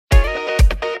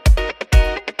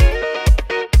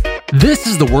This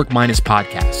is the Work Minus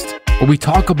podcast, where we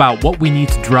talk about what we need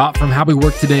to drop from how we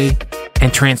work today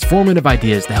and transformative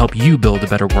ideas to help you build a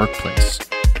better workplace.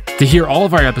 To hear all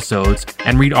of our episodes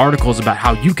and read articles about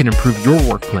how you can improve your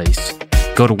workplace,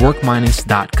 go to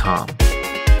workminus.com.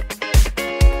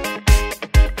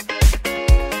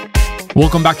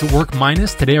 Welcome back to Work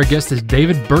Minus. Today our guest is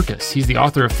David Burkus. He's the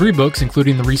author of 3 books,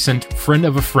 including the recent Friend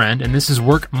of a Friend, and this is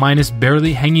Work Minus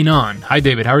Barely Hanging On. Hi,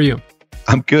 David. How are you?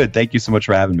 I'm good. Thank you so much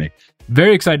for having me.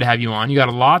 Very excited to have you on. You got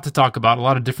a lot to talk about, a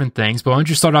lot of different things, but why don't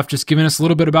you start off just giving us a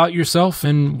little bit about yourself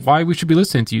and why we should be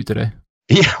listening to you today?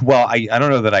 Yeah, well, I don't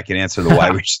know that I can answer the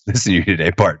why we should listen to you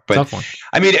today part, but Tough one.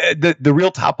 I mean, the real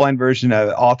top line version,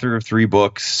 author of 3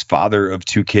 books, father of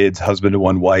 2 kids, husband to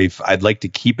 1 wife. I'd like to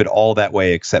keep it all that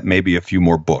way, except maybe a few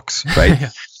more books,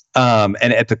 right?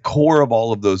 And at the core of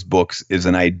all of those books is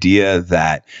an idea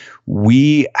that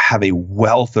we have a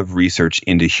wealth of research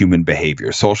into human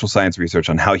behavior, social science research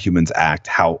on how humans act,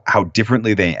 how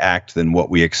differently they act than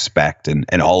what we expect,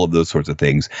 and all of those sorts of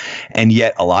things. And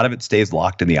yet a lot of it stays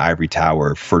locked in the ivory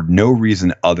tower for no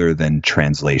reason other than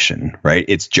translation, right?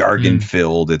 It's jargon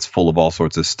filled. It's full of all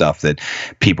sorts of stuff that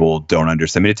people don't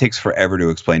understand. I mean, it takes forever to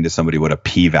explain to somebody what a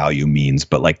p-value means,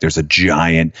 but like there's a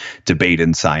giant debate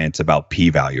in science about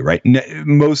p-value, right?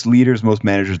 Most leaders, most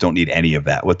managers don't need any of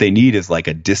that. What they need is like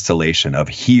a distillation of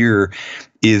here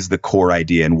is the core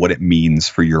idea and what it means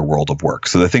for your world of work.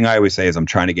 So the thing I always say is I'm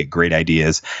trying to get great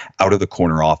ideas out of the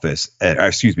corner office, out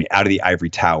of the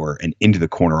ivory tower and into the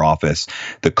corner office,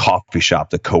 the coffee shop,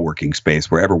 the co-working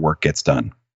space, wherever work gets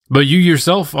done. But you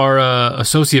yourself are an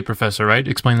associate professor, right?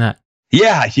 Explain that.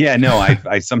 Yeah. No,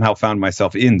 I somehow found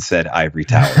myself in said ivory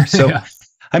tower. So yeah.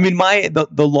 I mean,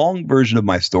 the long version of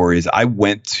my story is I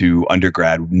went to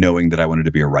undergrad knowing that I wanted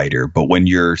to be a writer. But when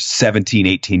you're 17,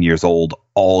 18 years old,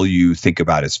 all you think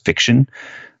about is fiction,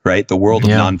 right? The world of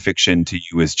nonfiction to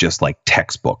you is just like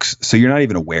textbooks. So you're not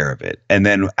even aware of it. And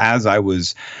then as I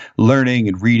was learning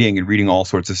and reading all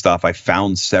sorts of stuff, I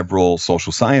found several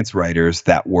social science writers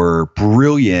that were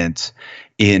brilliant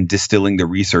in distilling the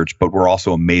research, but were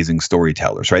also amazing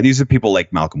storytellers, right? These are people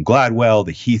like Malcolm Gladwell,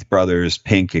 the Heath brothers,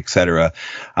 Pink, et cetera.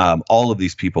 All of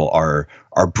these people are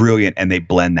brilliant, and they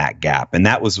blend that gap. And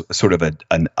that was sort of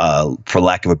for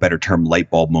lack of a better term,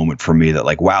 light bulb moment for me that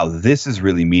like, wow, this is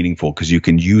really meaningful because you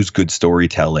can use good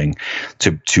storytelling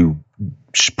to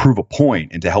prove a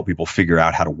point and to help people figure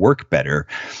out how to work better.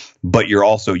 But you're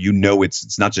also,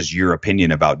 it's not just your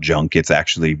opinion about junk. It's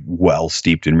actually well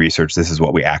steeped in research. This is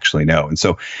what we actually know. And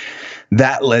so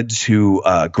that led to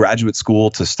graduate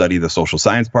school to study the social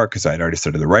science part because I had already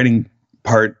studied the writing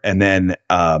part. And then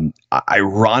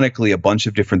ironically, a bunch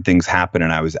of different things happened.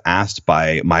 And I was asked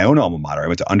by my own alma mater, I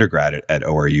went to undergrad at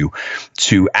ORU,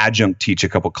 to adjunct teach a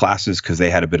couple classes because they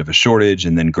had a bit of a shortage.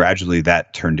 And then gradually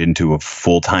that turned into a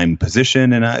full-time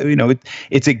position. And,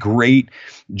 it's a great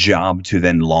job to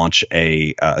then launch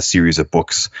a series of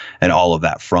books and all of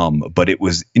that from, but it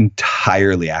was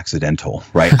entirely accidental,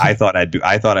 right? I thought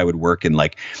I would work in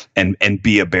and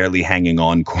be a barely hanging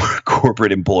on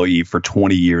corporate employee for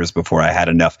 20 years before I had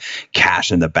enough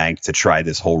cash in the bank to try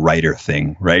this whole writer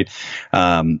thing, right?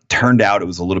 Turned out it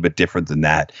was a little bit different than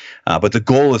that, but the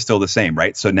goal is still the same,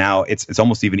 right? So now it's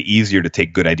almost even easier to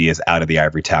take good ideas out of the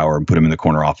ivory tower and put them in the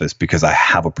corner office because I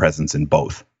have a presence in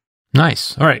both.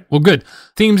 Nice. All right. Well, good.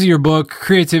 Themes of your book: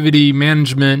 creativity,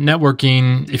 management,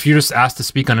 networking. If you're just asked to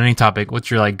speak on any topic,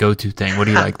 what's your go-to thing? What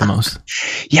do you like the most?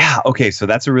 Yeah. Okay. So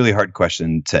that's a really hard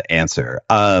question to answer.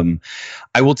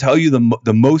 I will tell you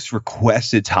the most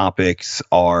requested topics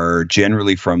are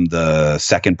generally from the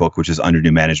second book, which is Under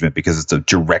New Management, because it's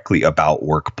directly about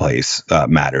workplace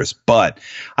matters. But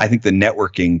I think the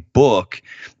networking book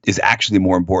is actually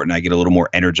more important. I get a little more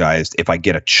energized if I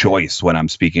get a choice when I'm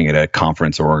speaking at a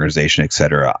conference or organization, et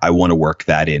cetera. I want to work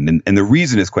that in. And the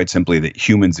reason is quite simply that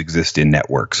humans exist in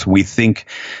networks. We think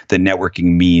that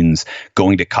networking means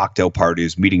going to cocktail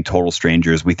parties, meeting total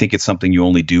strangers. We think it's something you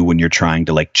only do when you're trying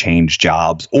to change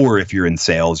jobs, or if you're in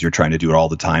sales, you're trying to do it all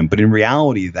the time. But in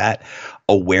reality, that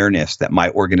awareness that my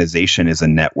organization is a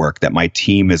network, that my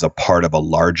team is a part of a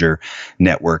larger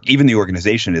network, even the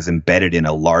organization is embedded in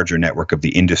a larger network of the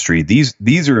industry.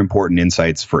 These are important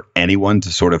insights for anyone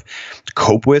to sort of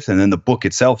cope with. And then the book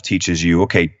itself teaches you,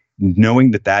 okay,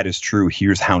 knowing that is true,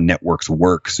 here's how networks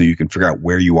work so you can figure out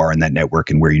where you are in that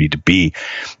network and where you need to be.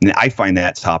 And I find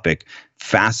that topic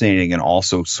fascinating and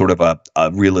also sort of a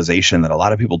realization that a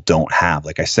lot of people don't have.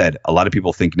 Like I said, a lot of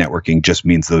people think networking just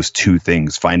means those 2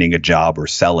 things, finding a job or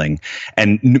selling.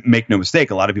 And make no mistake,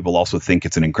 a lot of people also think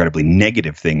it's an incredibly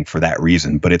negative thing for that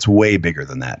reason, but it's way bigger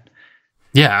than that.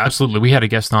 Yeah, absolutely. We had a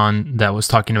guest on that was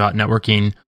talking about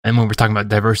networking And when we're talking about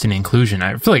diversity and inclusion,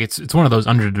 I feel like it's one of those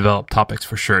underdeveloped topics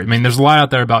for sure. I mean, there's a lot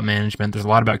out there about management. There's a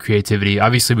lot about creativity.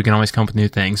 Obviously, we can always come up with new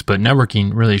things, but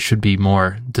networking really should be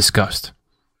more discussed.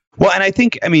 Well, and I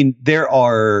think, in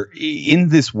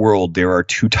this world, there are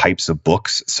two types of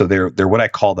books. So they're what I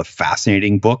call the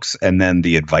fascinating books and then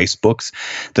the advice books.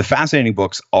 The fascinating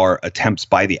books are attempts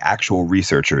by the actual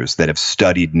researchers that have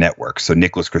studied networks. So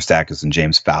Nicholas Christakis and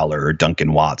James Fowler or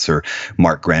Duncan Watts or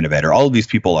Mark Granovetter, or all of these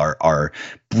people are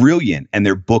brilliant and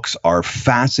their books are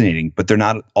fascinating, but they're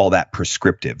not all that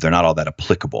prescriptive. They're not all that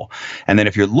applicable. And then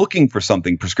if you're looking for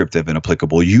something prescriptive and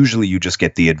applicable, usually you just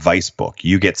get the advice book.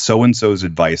 You get so-and-so's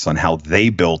advice on how they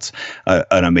built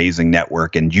an amazing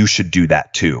network, and you should do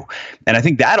that too. And I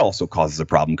think that also causes a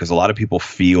problem because a lot of people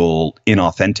feel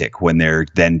inauthentic when they're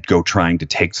then go trying to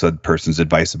take some person's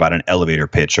advice about an elevator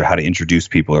pitch or how to introduce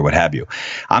people or what have you.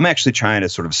 I'm actually trying to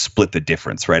sort of split the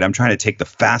difference, right? I'm trying to take the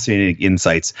fascinating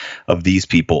insights of these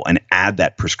people and add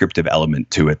that prescriptive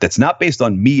element to it that's not based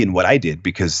on me and what I did,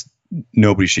 because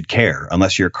nobody should care.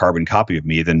 Unless you're a carbon copy of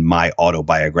me, then my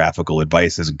autobiographical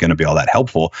advice isn't going to be all that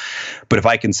helpful. But if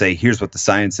I can say, here's what the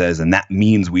science says, and that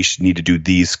means we should need to do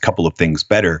these couple of things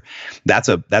better, that's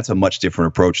a much different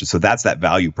approach. And so that's that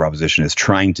value proposition, is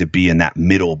trying to be in that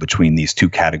middle between these two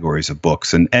categories of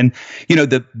books. And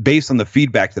based on the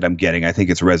feedback that I'm getting, I think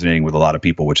it's resonating with a lot of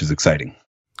people, which is exciting.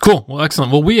 Cool. Well,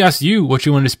 excellent. Well, we asked you what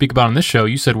you wanted to speak about on this show.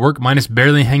 You said work minus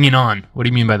barely hanging on. What do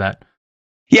you mean by that?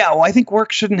 Yeah, well, I think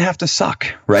work shouldn't have to suck,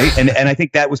 right? And I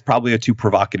think that was probably a too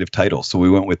provocative title, so we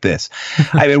went with this.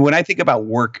 I mean, when I think about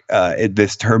work,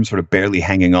 this term sort of barely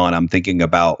hanging on, I'm thinking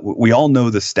about, we all know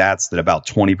the stats that about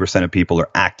 20% of people are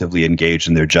actively engaged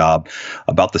in their job,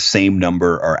 about the same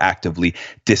number are actively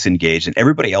disengaged, and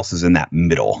everybody else is in that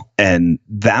middle. And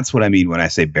that's what I mean when I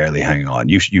say barely hanging on.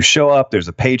 You show up, there's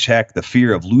a paycheck, the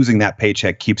fear of losing that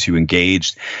paycheck keeps you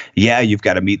engaged. Yeah, you've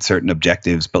got to meet certain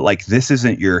objectives, but like this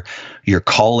isn't your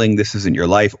calling, this isn't your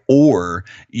life, or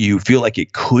you feel like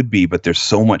it could be, but there's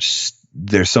so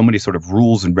many sort of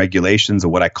rules and regulations of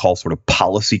what I call sort of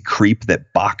policy creep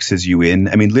that boxes you in.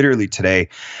 I mean, literally today,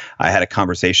 I had a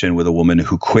conversation with a woman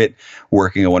who quit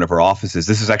working at one of her offices.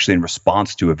 This is actually in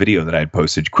response to a video that I had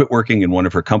posted. Quit working in one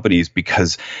of her companies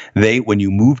because when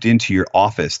you moved into your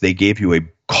office, they gave you a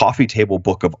coffee table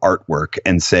book of artwork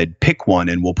and said, pick one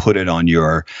and we'll put it on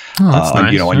your,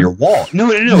 on your wall. No,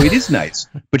 it is nice.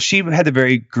 But she had the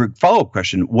very follow-up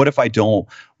question. What if I don't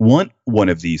want one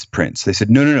of these prints? They said,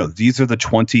 no. These are the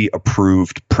 20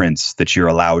 approved prints that you're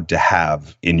allowed to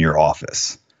have in your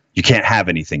office. You can't have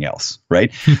anything else,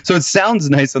 right? So it sounds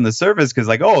nice on the surface because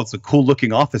it's a cool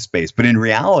looking office space. But in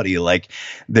reality,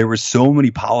 there were so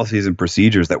many policies and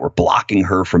procedures that were blocking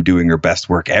her from doing her best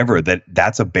work ever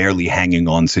that's a barely hanging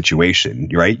on situation,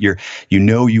 right?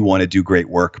 You want to do great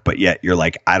work, but yet you're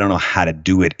like, I don't know how to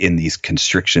do it in these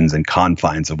constrictions and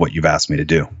confines of what you've asked me to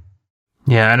do.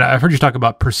 Yeah, and I've heard you talk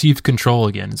about perceived control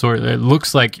again. So it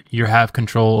looks like you have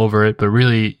control over it, but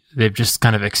really they've just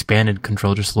kind of expanded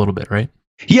control just a little bit, right?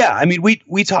 Yeah, I mean,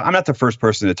 we talk. I'm not the first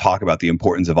person to talk about the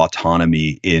importance of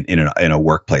autonomy in a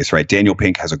workplace, right? Daniel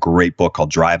Pink has a great book called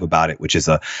Drive about it, which is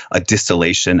a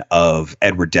distillation of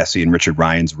Edward Deci and Richard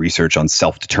Ryan's research on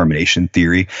self-determination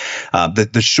theory.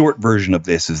 The short version of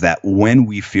this is that when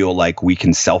we feel like we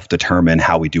can self-determine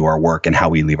how we do our work and how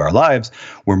we live our lives,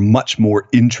 we're much more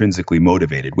intrinsically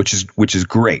motivated, which is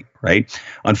great, right?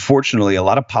 Unfortunately, a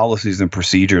lot of policies and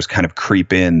procedures kind of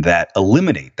creep in that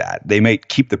eliminate that. They may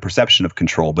keep the perception of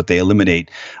control, but they eliminate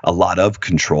a lot of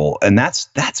control. And that's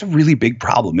a really big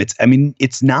problem.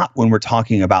 It's not when we're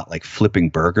talking about like flipping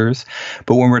burgers,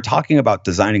 but when we're talking about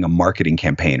designing a marketing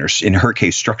campaign, or in her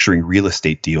case, structuring real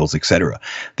estate deals, et cetera.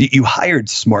 You hired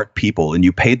smart people and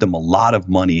you paid them a lot of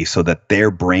money so that their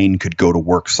brain could go to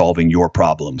work solving your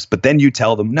problems. But then you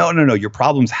tell them, no, your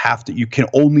problems you can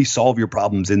only solve your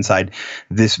problems inside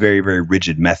this very, very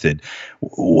rigid method.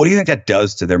 What do you think that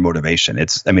does to their motivation?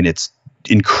 It's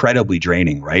incredibly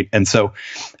draining, right? And so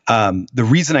the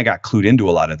reason I got clued into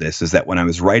a lot of this is that when I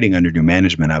was writing under new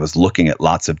management, I was looking at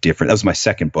lots of different, that was my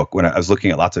second book, when I was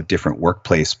looking at lots of different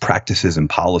workplace practices and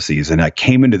policies. And I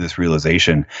came into this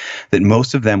realization that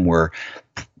most of them were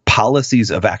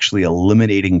policies of actually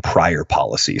eliminating prior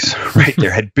policies, right?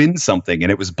 There had been something and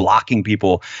it was blocking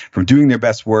people from doing their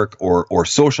best work or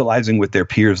socializing with their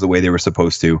peers the way they were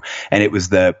supposed to. And it was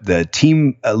the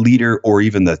team leader or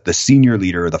even the senior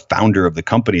leader or the founder of the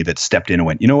company that stepped in and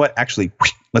went, you know what, actually,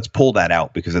 let's pull that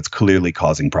out because it's clearly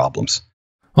causing problems.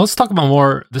 Well, let's talk about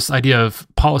more this idea of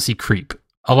policy creep.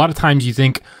 A lot of times you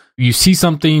think you see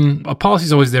something, a policy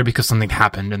is always there because something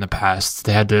happened in the past.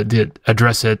 They had to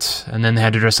address it, and then they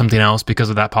had to address something else because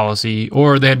of that policy,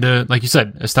 or they had to, like you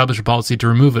said, establish a policy to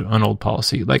remove an old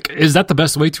policy. Like, is that the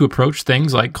best way to approach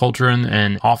things like culture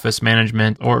and office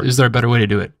management, or is there a better way to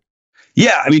do it?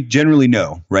 Yeah, I mean, generally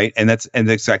no, right? And that's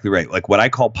exactly right. Like what I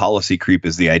call policy creep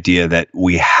is the idea that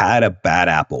we had a bad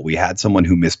apple. We had someone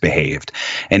who misbehaved.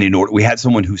 And we had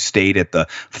someone who stayed at the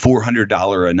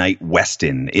 $400 a night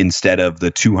Westin instead of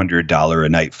the $200 a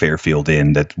night Fairfield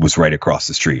Inn that was right across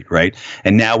the street, right?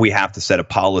 And now we have to set a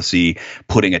policy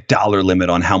putting a dollar limit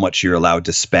on how much you're allowed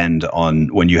to spend on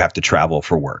when you have to travel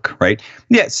for work, right?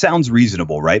 Yeah, it sounds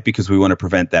reasonable, right? Because we want to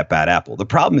prevent that bad apple. The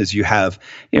problem is you have,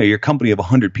 your company of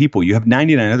 100 people, you have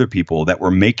 99 other people that were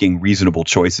making reasonable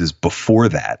choices before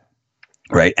that,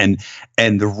 right? And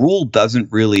the rule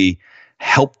doesn't really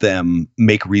help them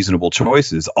make reasonable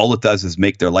choices. All it does is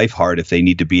make their life hard if they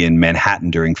need to be in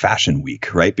Manhattan during Fashion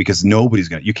Week, right? Because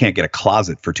you can't get a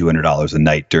closet for $200 a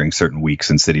night during certain weeks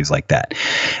in cities like that.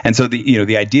 And so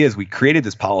the idea is we created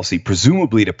this policy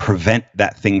presumably to prevent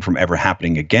that thing from ever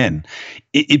happening again.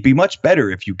 It'd be much better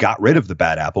if you got rid of the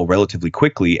bad apple relatively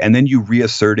quickly and then you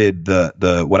reasserted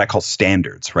the what I call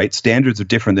standards, right? Standards are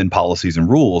different than policies and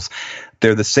rules.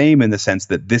 They're the same in the sense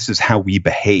that this is how we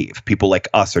behave. People like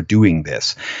us are doing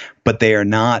this, but they are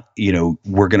not,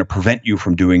 we're going to prevent you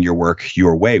from doing your work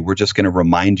your way. We're just going to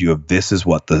remind you of this is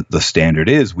what the standard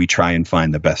is. We try and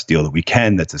find the best deal that we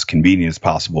can that's as convenient as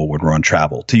possible when we're on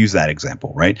travel, to use that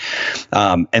example, right?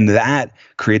 And that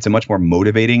creates a much more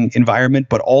motivating environment,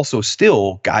 but also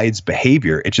still guides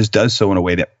behavior. It just does so in a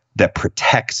way that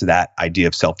protects that idea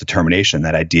of self-determination,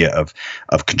 that idea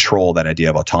of control, that idea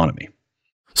of autonomy.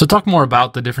 So talk more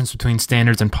about the difference between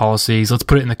standards and policies. Let's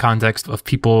put it in the context of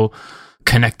people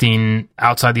connecting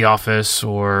outside the office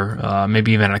or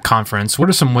maybe even at a conference. What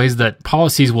are some ways that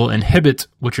policies will inhibit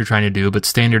what you're trying to do, but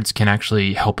standards can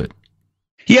actually help it?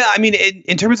 Yeah, I mean,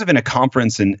 in terms of in a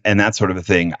conference and that sort of a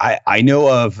thing, I know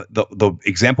of the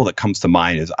example that comes to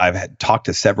mind is I've had talked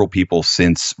to several people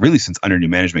since Under New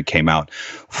Management came out,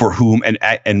 for whom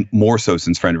and more so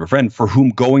since Friend of a Friend, for whom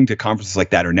going to conferences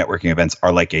like that or networking events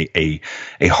are like a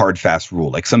hard, fast rule.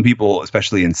 Like some people,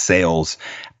 especially in sales,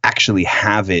 actually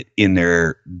have it in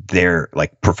their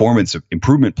like performance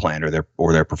improvement plan or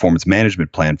their performance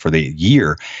management plan for the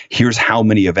year. Here's how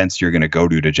many events you're going to go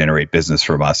to generate business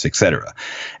from us, et cetera.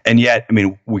 And yet, I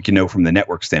mean, we can know from the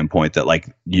network standpoint that like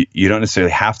you don't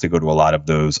necessarily have to go to a lot of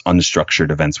those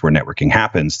unstructured events where networking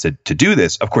happens to do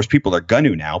this. Of course, people are going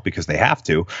to now because they have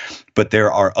to, but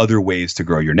there are other ways to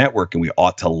grow your network, and we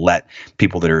ought to let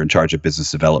people that are in charge of business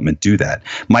development do that.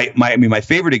 My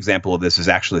favorite example of this is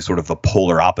actually sort of the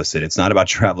polar opposite. It's not about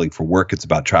traveling for work. It's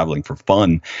about traveling for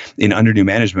fun. In Under New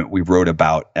Management, we wrote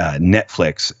about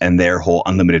Netflix and their whole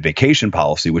unlimited vacation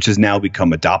policy, which has now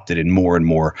become adopted in more and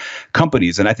more companies.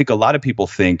 And I think a lot of people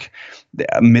think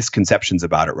misconceptions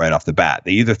about it right off the bat.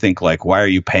 They either think like, why are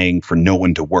you paying for no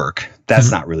one to work?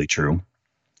 That's not really true.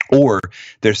 Or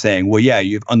they're saying, well, yeah,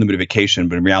 you have unlimited vacation,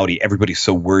 but in reality, everybody's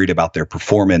so worried about their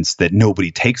performance that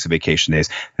nobody takes vacation days.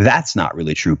 That's not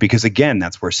really true because, again,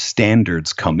 that's where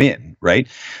standards come in, right?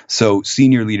 So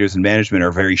senior leaders in management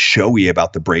are very showy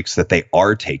about the breaks that they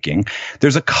are taking.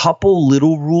 There's a couple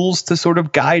little rules to sort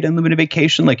of guide unlimited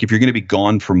vacation. Like if you're going to be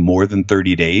gone for more than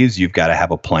 30 days, you've got to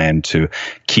have a plan to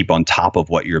keep on top of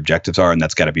what your objectives are, and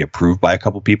that's got to be approved by a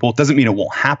couple people. It doesn't mean it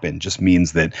won't happen. It just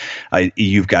means that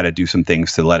you've got to do some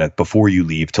things to before you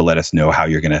leave to let us know how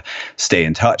you're going to stay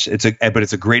in touch. But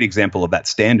it's a great example of that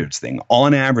standards thing.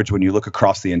 On average, when you look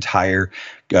across the entire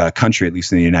country, at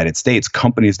least in the United States,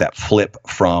 companies that flip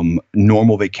from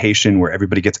normal vacation where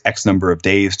everybody gets X number of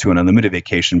days to an unlimited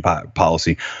vacation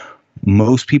policy,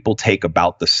 most people take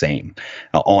about the same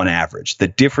on average. The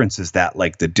difference is that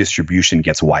like the distribution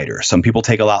gets wider. Some people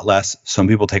take a lot less, some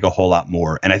people take a whole lot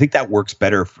more. And I think that works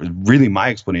better. Really, my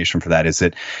explanation for that is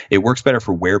that it works better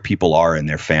for where people are in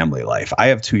their family life. I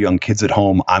have 2 young kids at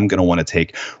home. I'm going to want to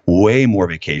take way more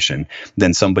vacation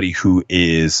than somebody who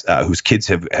is whose kids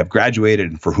have graduated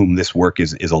and for whom this work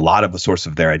is a lot of a source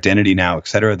of their identity now, et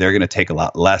cetera. They're going to take a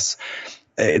lot less.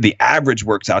 The average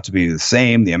works out to be the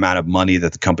same. The amount of money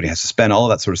that the company has to spend, all of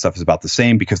that sort of stuff is about the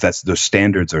same because those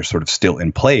standards are sort of still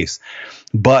in place.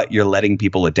 But you're letting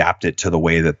people adapt it to the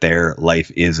way that their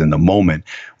life is in the moment,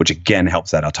 which again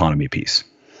helps that autonomy piece.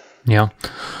 Yeah.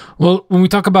 Well, when we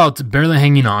talk about barely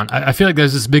hanging on, I feel like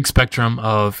there's this big spectrum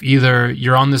of either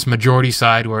you're on this majority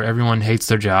side where everyone hates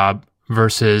their job,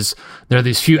 versus there are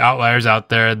these few outliers out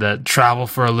there that travel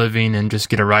for a living and just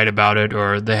get a right about it,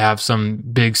 or they have some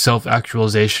big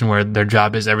self-actualization where their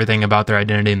job is everything about their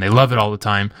identity and they love it all the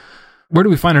time. where do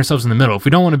we find ourselves in the middle? If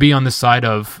we don't want to be on this side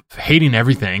of hating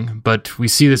everything, but we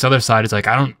see this other side, it's like,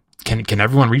 can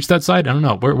everyone reach that side? I don't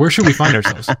know. Where should we find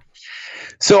ourselves?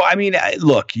 So, I mean,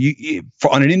 look,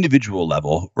 on an individual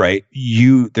level, right,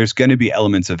 there's going to be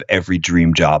elements of every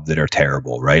dream job that are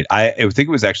terrible, right? I think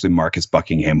it was actually Marcus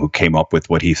Buckingham who came up with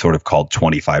what he sort of called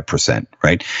 25%,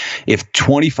 right? If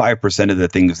 25% of the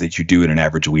things that you do in an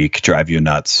average week drive you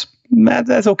nuts,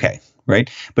 that's okay.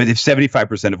 Right. But if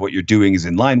 75% of what you're doing is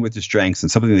in line with your strengths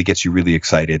and something that gets you really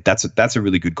excited, that's a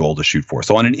really good goal to shoot for.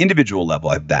 So on an individual level,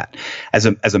 I have that. As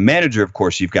a manager, of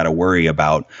course, you've got to worry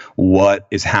about what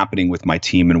is happening with my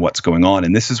team and what's going on.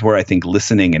 And this is where I think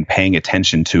listening and paying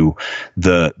attention to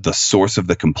the source of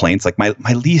the complaints, like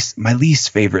my least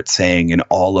favorite saying in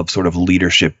all of sort of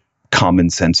leadership common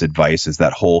sense advice is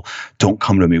that whole don't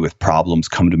come to me with problems,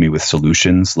 come to me with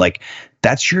solutions. Like,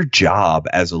 that's your job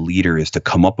as a leader, is to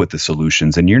come up with the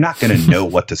solutions, and you're not going to know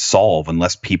what to solve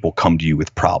unless people come to you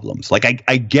with problems. Like,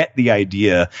 I get the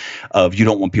idea of you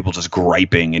don't want people just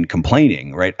griping and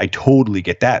complaining, right? I totally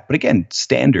get that. But again,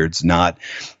 standards, not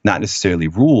necessarily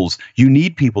rules. You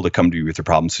need people to come to you with the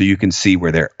problems so you can see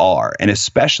where they are. And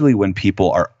especially when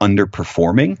people are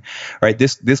underperforming, right?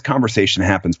 This conversation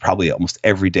happens probably almost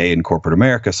every day in corporate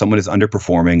America. Someone is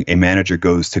underperforming. A manager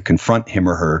goes to confront him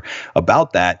or her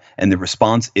about that, and the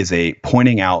response is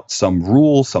pointing out some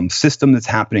rule, some system that's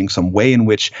happening, some way in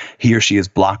which he or she is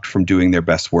blocked from doing their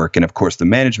best work. And of course, the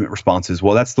management response is,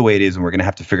 well, that's the way it is, and we're going to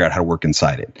have to figure out how to work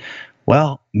inside it.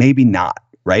 Well, maybe not.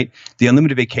 Right? The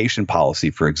unlimited vacation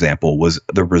policy, for example, was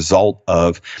the result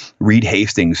of Reed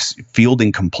Hastings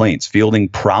fielding complaints, fielding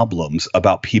problems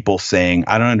about people saying,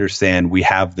 I don't understand. We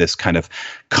have this kind of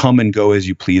come and go as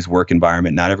you please work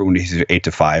environment. Not everyone is 8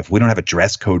 to 5. We don't have a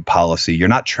dress code policy. You're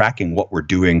not tracking what we're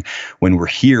doing when we're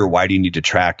here. Why do you need to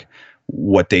track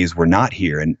what days we're not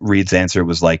here? And Reed's answer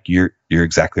was like, you're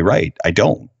exactly right. I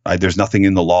don't. There's nothing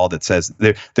in the law that says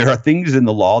there are things in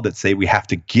the law that say we have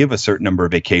to give a certain number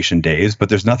of vacation days, but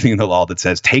there's nothing in the law that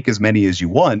says take as many as you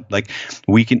want. Like,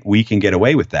 we can get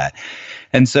away with that.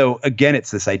 And so again, it's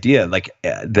this idea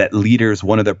that leaders,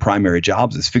 one of their primary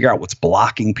jobs is figure out what's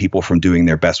blocking people from doing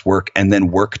their best work and then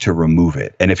work to remove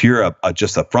it. And if you're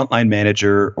just a frontline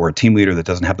manager or a team leader that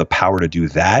doesn't have the power to do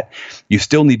that, you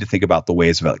still need to think about the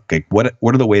ways of what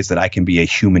are the ways that I can be a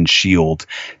human shield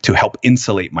to help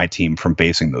insulate my team from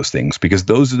facing those things, because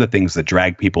those are the things that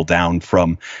drag people down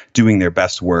from doing their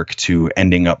best work to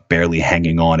ending up barely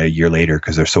hanging on a year later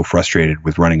because they're so frustrated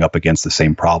with running up against the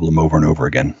same problem over and over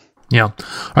again. Yeah.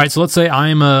 All right. So let's say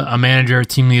I'm a manager, a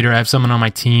team leader. I have someone on my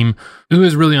team who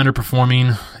is really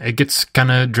underperforming. It gets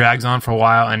kind of drags on for a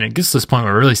while, and it gets to this point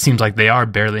where it really seems like they are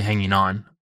barely hanging on.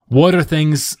 What are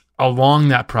things along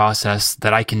that process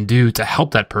that I can do to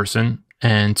help that person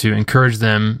and to encourage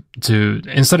them to,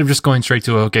 instead of just going straight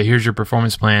to, okay, here's your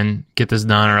performance plan, get this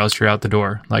done or else you're out the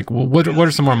door? Like, what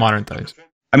are some more modern things?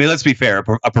 I mean, let's be fair.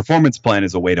 A performance plan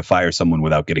is a way to fire someone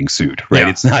without getting sued, right? Yeah,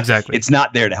 it's not exactly. It's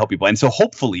not there to help people. And so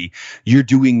hopefully you're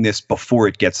doing this before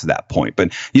it gets to that point.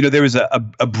 But, there was a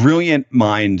brilliant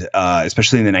mind,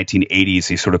 especially in the 1980s.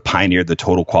 He sort of pioneered the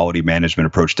total quality management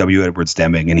approach, W. Edwards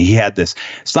Deming. And he had this,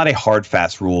 it's not a hard,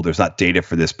 fast rule. There's not data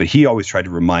for this, but he always tried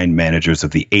to remind managers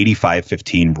of the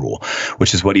 85-15 rule,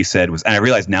 which is what he said was, and I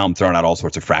realize now I'm throwing out all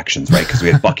sorts of fractions, right? Because we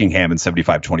had Buckingham and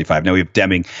 75-25. Now we have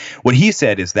Deming. What he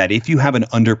said is that if you have an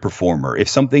underperformer, if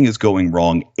something is going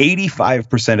wrong,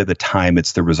 85% of the time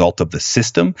it's the result of the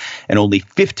system, and only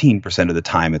 15% of the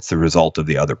time it's the result of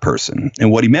the other person. And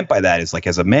what he meant by that is, like,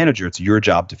 as a manager, it's your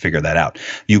job to figure that out.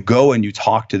 You go and you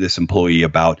talk to this employee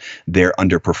about their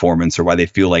underperformance or why they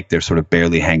feel like they're sort of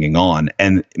barely hanging on.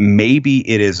 And maybe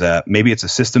it's a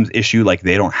systems issue, like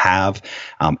they don't have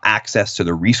access to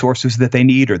the resources that they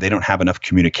need, or they don't have enough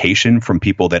communication from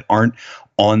people that aren't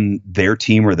on their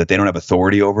team or that they don't have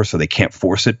authority over, so they can't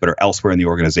force it, but are elsewhere in the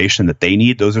organization that they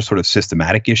need. Those are sort of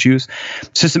systematic issues.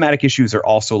 Systematic issues are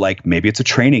also like, maybe it's a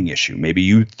training issue. Maybe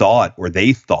you thought, or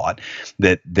they thought,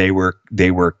 that they were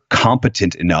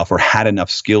competent enough or had enough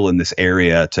skill in this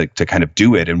area to kind of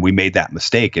do it, and we made that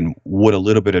mistake. And would a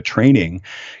little bit of training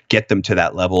get them to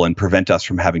that level and prevent us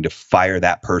from having to fire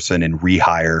that person and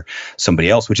rehire somebody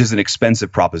else, which is an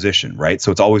expensive proposition, right?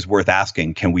 So it's always worth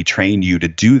asking, can we train you to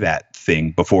do that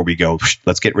thing before we go,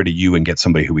 let's get rid of you and get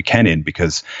somebody who we can in,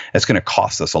 because it's going to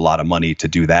cost us a lot of money to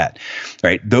do that,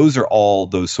 right? Those are all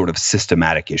those sort of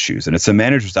systematic issues. And it's a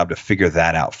manager's job to figure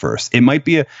that out first. It might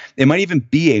even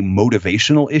be a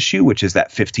motivational issue, which is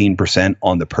that 15%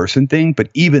 on the person thing. But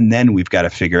even then we've got to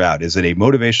figure out, is it a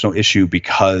motivational issue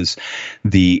because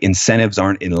the incentives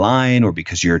aren't in line, or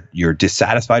because you're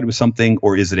dissatisfied with something,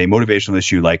 or is it a motivational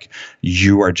issue like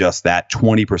you are just that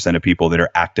 20% of people that are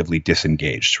actively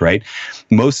disengaged, right?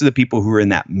 Most of the people who are in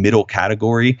that middle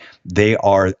category, they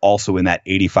are also in that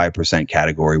 85%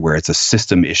 category where it's a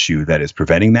system issue that is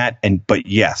preventing that. But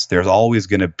yes, there's always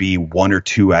going to be 1 or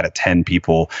 2 out of 10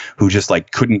 people who just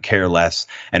like couldn't care less.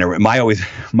 And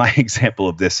my example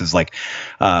of this is like,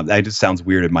 it just sounds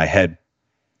weird in my head.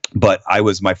 But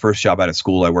my first job out of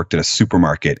school, I worked at a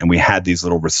supermarket, and we had these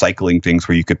little recycling things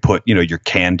where you could put, your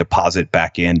can deposit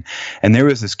back in. And there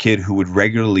was this kid who would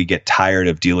regularly get tired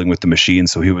of dealing with the machine.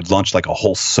 So he would launch like a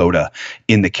whole soda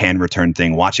in the can return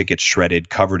thing, watch it get shredded,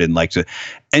 covered in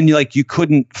and you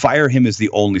couldn't fire him as the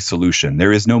only solution.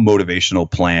 There is no motivational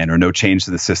plan or no change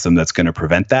to the system that's going to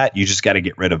prevent that. You just got to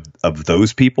get rid of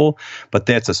those people. But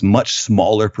that's a much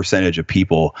smaller percentage of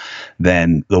people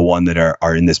than the one that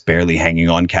are in this barely hanging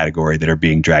on category that are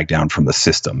being dragged down from the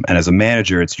system. And as a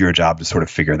manager, it's your job to sort of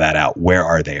figure that out. Where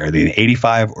are they? Are they in the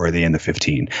 85 or are they in the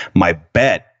 15? My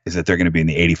bet is that they're going to be in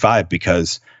the 85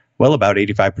 because, well, about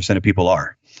 85% of people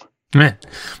are. Man,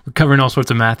 we're covering all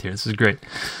sorts of math here. This is great.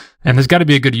 And there's got to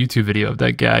be a good YouTube video of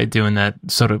that guy doing that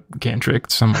soda can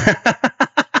trick somewhere.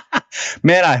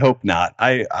 Man, I hope not.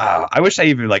 I wish I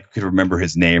even could remember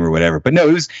his name or whatever. But no,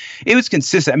 it was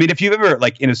consistent. I mean, if you've ever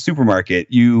in a supermarket,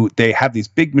 they have these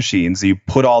big machines. You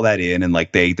put all that in, and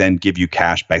they then give you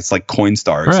cash back. It's like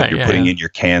Coinstar, except you're putting in your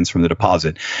cans from the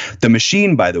deposit. The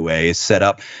machine, by the way, is set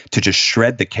up to just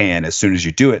shred the can as soon as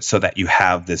you do it, so that you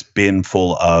have this bin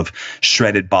full of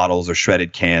shredded bottles or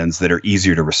shredded cans that are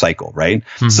easier to recycle. Right?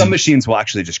 Mm-hmm. Some machines will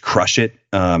actually just crush it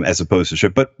as opposed to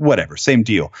shred, but whatever, same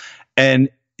deal. And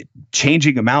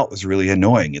changing them out was really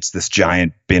annoying. It's this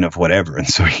giant bin of whatever. And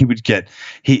so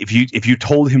if you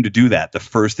told him to do that, the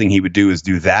first thing he would do is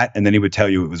do that. And then he would tell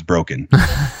you it was broken.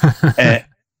 and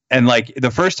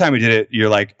the first time we did it, you're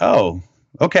like, oh,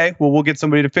 okay, well, we'll get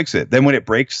somebody to fix it. Then when it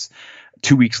breaks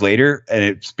 2 weeks later, and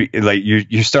it's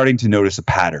you're starting to notice a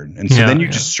pattern. And so then you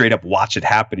just straight up watch it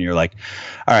happen. And you're like,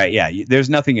 all right, there's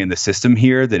nothing in the system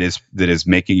here that is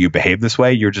making you behave this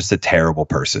way. You're just a terrible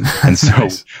person. And so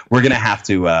nice. we're going to have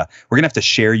to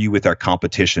share you with our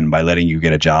competition by letting you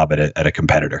get a job at a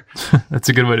competitor. That's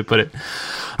a good way to put it.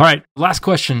 All right. Last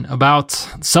question about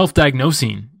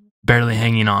self-diagnosing, barely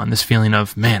hanging on, this feeling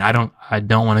of, man, I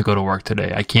don't want to go to work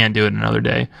today. I can't do it another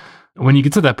day. When you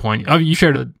get to that point, you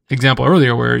shared an example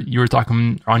earlier where you were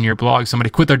talking on your blog, somebody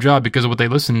quit their job because of what they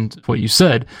listened to what you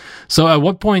said. So at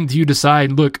what point do you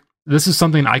decide, look, this is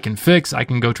something I can fix, I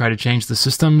can go try to change the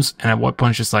systems? And at what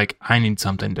point it's just like, I need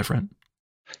something different?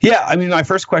 Yeah, I mean, my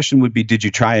first question would be, did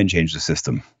you try and change the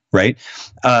system? Right?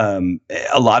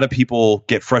 A lot of people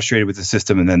get frustrated with the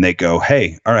system and then they go,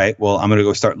 hey, all right, well, I'm going to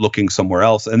go start looking somewhere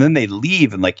else. And then they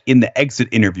leave, and in the exit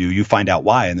interview, you find out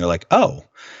why. And they're like, oh,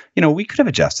 we could have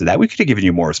adjusted that. We could have given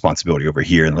you more responsibility over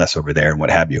here and less over there and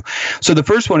what have you. So the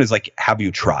first one is have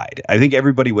you tried? I think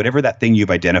everybody, whatever that thing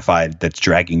you've identified that's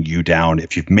dragging you down,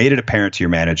 if you've made it apparent to your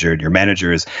manager, and your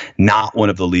manager is not one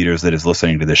of the leaders that is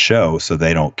listening to this show, so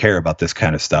they don't care about this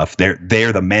kind of stuff. They're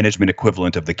the management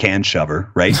equivalent of the can shover,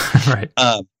 right? Right.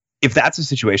 If that's the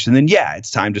situation, then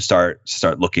it's time to start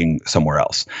looking somewhere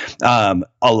else. A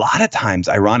lot of times,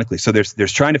 ironically, so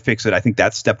there's trying to fix it. I think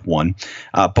that's step one.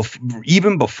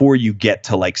 Even before you get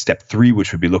to step 3,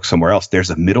 which would be look somewhere else, there's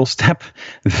a middle step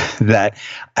that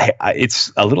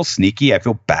it's a little sneaky. I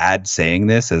feel bad saying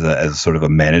this as a sort of a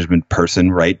management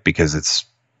person, right? Because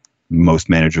most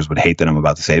managers would hate that I'm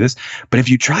about to say this. But if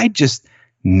you tried just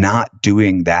not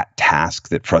doing that task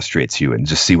that frustrates you and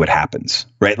just see what happens,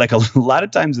 right? A lot of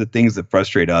times the things that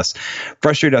frustrate us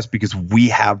because we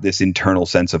have this internal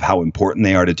sense of how important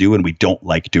they are to do and we don't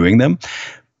like doing them.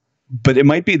 But it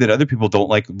might be that other people don't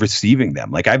like receiving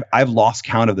them. I've lost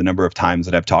count of the number of times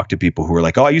that I've talked to people who are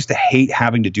like, oh, I used to hate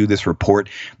having to do this report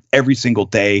every single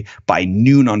day by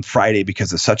noon on Friday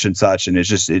because of such and such. And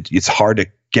it's hard to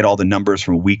get all the numbers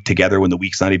from a week together when the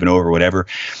week's not even over or whatever.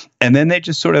 And then they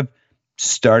just sort of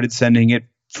started sending it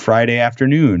Friday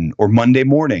afternoon or Monday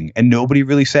morning, and nobody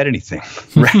really said anything,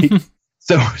 right?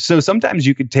 So sometimes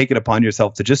you could take it upon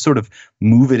yourself to just sort of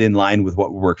move it in line with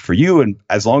what would work for you. And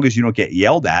as long as you don't get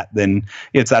yelled at, then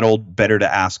it's that old better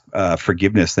to ask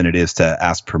forgiveness than it is to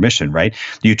ask permission, right?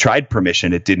 You tried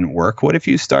permission, it didn't work. What if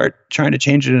you start trying to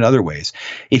change it in other ways?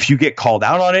 If you get called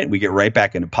out on it, we get right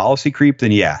back into policy creep,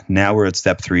 then yeah, now we're at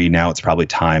step 3. Now it's probably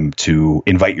time to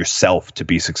invite yourself to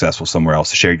be successful somewhere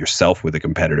else, to share yourself with a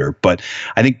competitor. But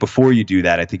I think before you do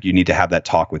that, I think you need to have that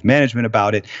talk with management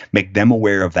about it, make them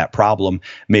aware of that problem.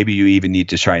 Maybe you even need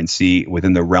to try and see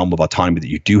within the realm of autonomy that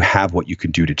you do have what you can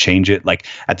do to change it. Like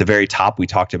at the very top, we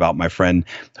talked about my friend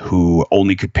who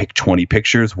only could pick 20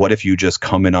 pictures. What if you just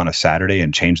come in on a Saturday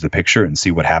and change the picture and see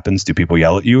what happens? Do people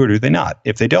yell at you or do they not?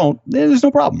 If they don't, then there's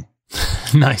no problem.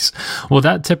 Nice. Well,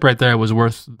 that tip right there was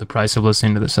worth the price of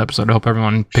listening to this episode. I hope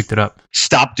everyone picked it up.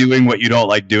 Stop doing what you don't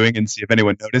like doing and see if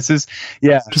anyone notices.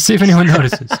 Yeah. Just see if anyone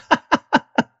notices.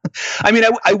 I mean,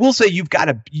 I will say you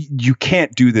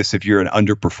can't do this if you're an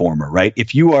underperformer, right?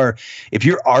 If you're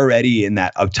already in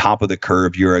that up top of the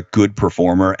curve, you're a good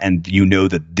performer and you know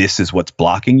that this is what's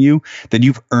blocking you, then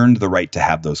you've earned the right to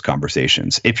have those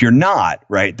conversations. If you're not,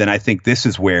 right, then I think this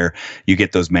is where you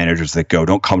get those managers that go,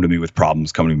 don't come to me with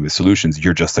problems, come to me with solutions.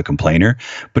 You're just a complainer.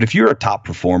 But if you're a top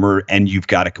performer and you've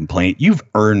got a complaint, you've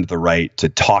earned the right to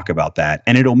talk about that,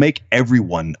 and it'll make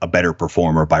everyone a better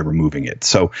performer by removing it.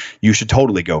 So you should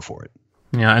totally go for it.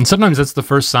 Yeah, and sometimes that's the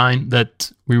first sign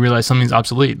that we realize something's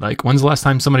obsolete. Like, when's the last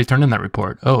time somebody turned in that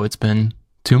report? Oh, it's been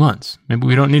 2 months. Maybe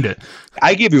we don't need it.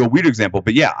 I gave you a weird example,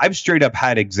 but yeah, I've straight up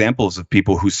had examples of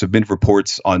people who submit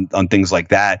reports on things like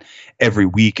that every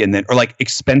week, and then, or like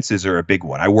expenses are a big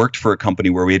one. I worked for a company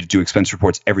where we had to do expense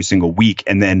reports every single week,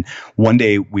 and then one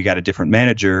day we got a different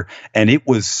manager, and it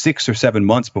was 6 or 7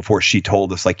 months before she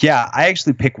told us, like, yeah, I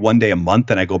actually pick one day a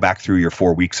month and I go back through your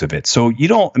 4 weeks of it. So you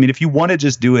don't, I mean, if you want to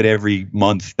just do it every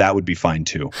month, that would be fine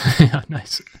too. Yeah,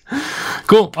 nice.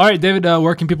 Cool. All right, David,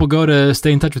 where can people go to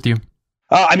stay in touch with you?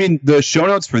 I mean, the show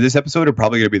notes for this episode are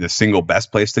probably going to be the single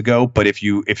best place to go. But if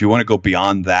you want to go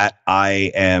beyond that,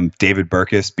 I am David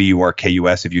Burkus,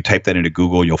 Burkus. If you type that into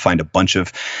Google, you'll find a bunch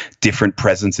of different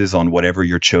presences on whatever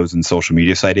your chosen social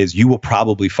media site is. You will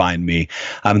probably find me.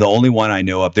 I'm the only one I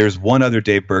know of. There's one other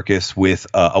Dave Burkus with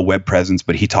a web presence,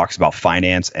 but he talks about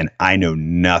finance, and I know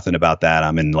nothing about that.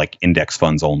 I'm in like index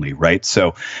funds only, right?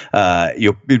 So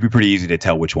it'd be pretty easy to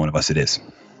tell which one of us it is.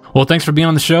 Well, thanks for being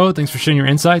on the show. Thanks for sharing your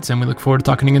insights, and we look forward to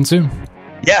talking again soon.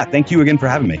 Yeah, thank you again for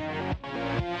having me.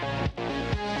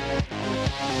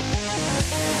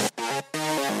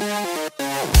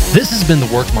 This has been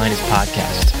the Work Minus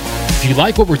podcast. If you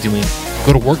like what we're doing,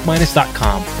 go to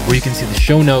workminus.com where you can see the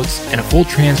show notes and a full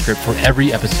transcript for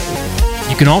every episode.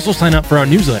 You can also sign up for our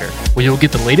newsletter where you'll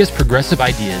get the latest progressive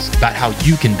ideas about how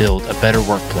you can build a better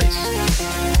workplace.